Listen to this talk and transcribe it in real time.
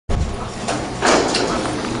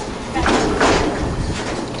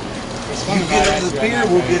get them to the pier,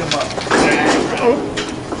 we'll get them up.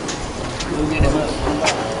 We'll get them up.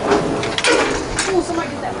 Oh, somebody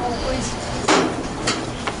get that ball, please.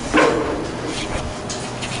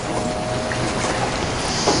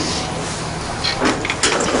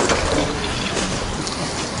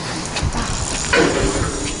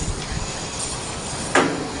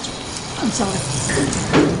 I'm sorry.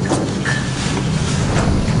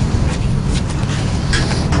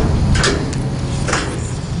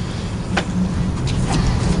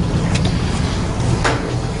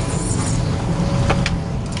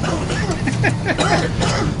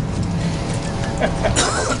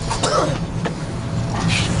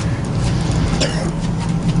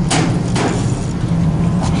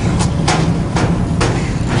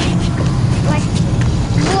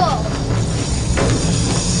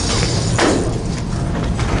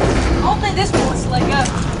 This one wants to let go.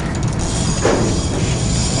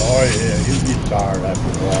 Oh yeah, he'll get tired after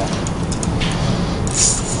a while.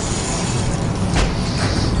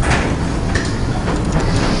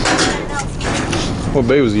 What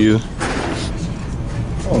bait was he using?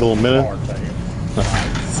 Oh, a little minute. About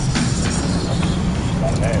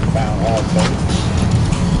a half-pound hard bait.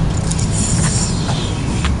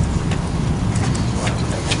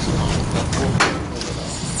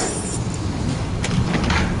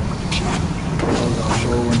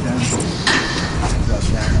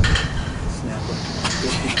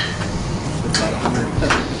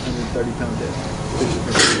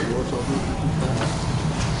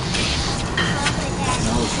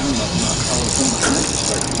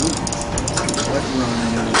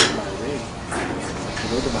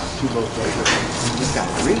 About 2 boats over. We just got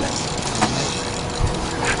 3 left.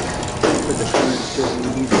 But the current still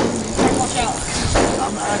Watch out.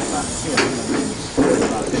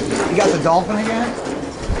 You got the dolphin again?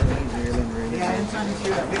 Yeah, I'm trying to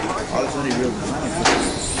hear that big heart. Oh, it's only real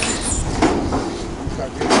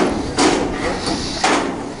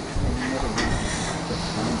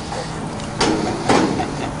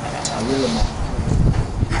I reel them off.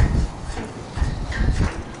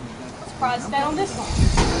 Surprised that on this one.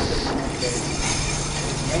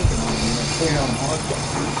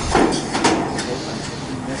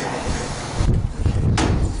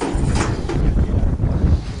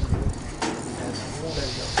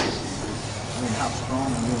 How strong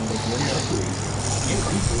I'm doing this window.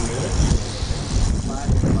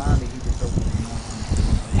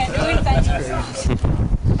 Can't do anything.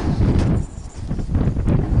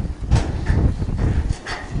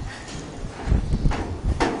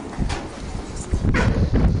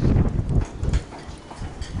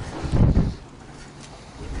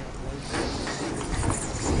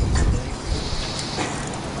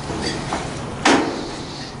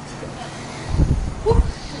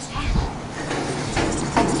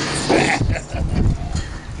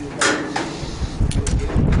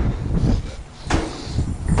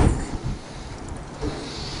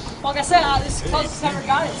 Like I said, this is the closest I ever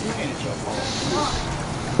got it to.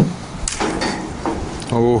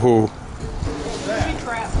 Oh. Holy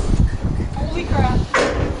crap. Holy crap.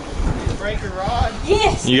 Break your rod.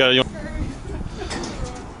 Yes! You got it.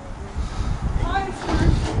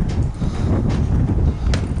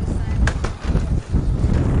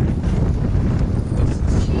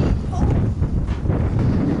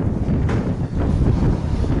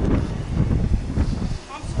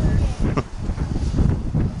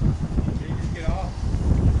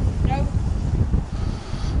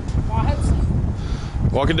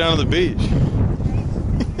 Walk it down to the beach.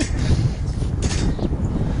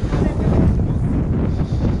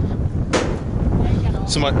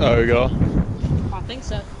 Somebody, oh, there you go. I think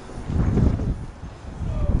so.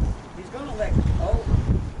 He's gonna let go.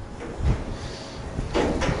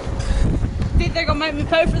 Think they're gonna make me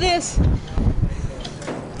pay for this?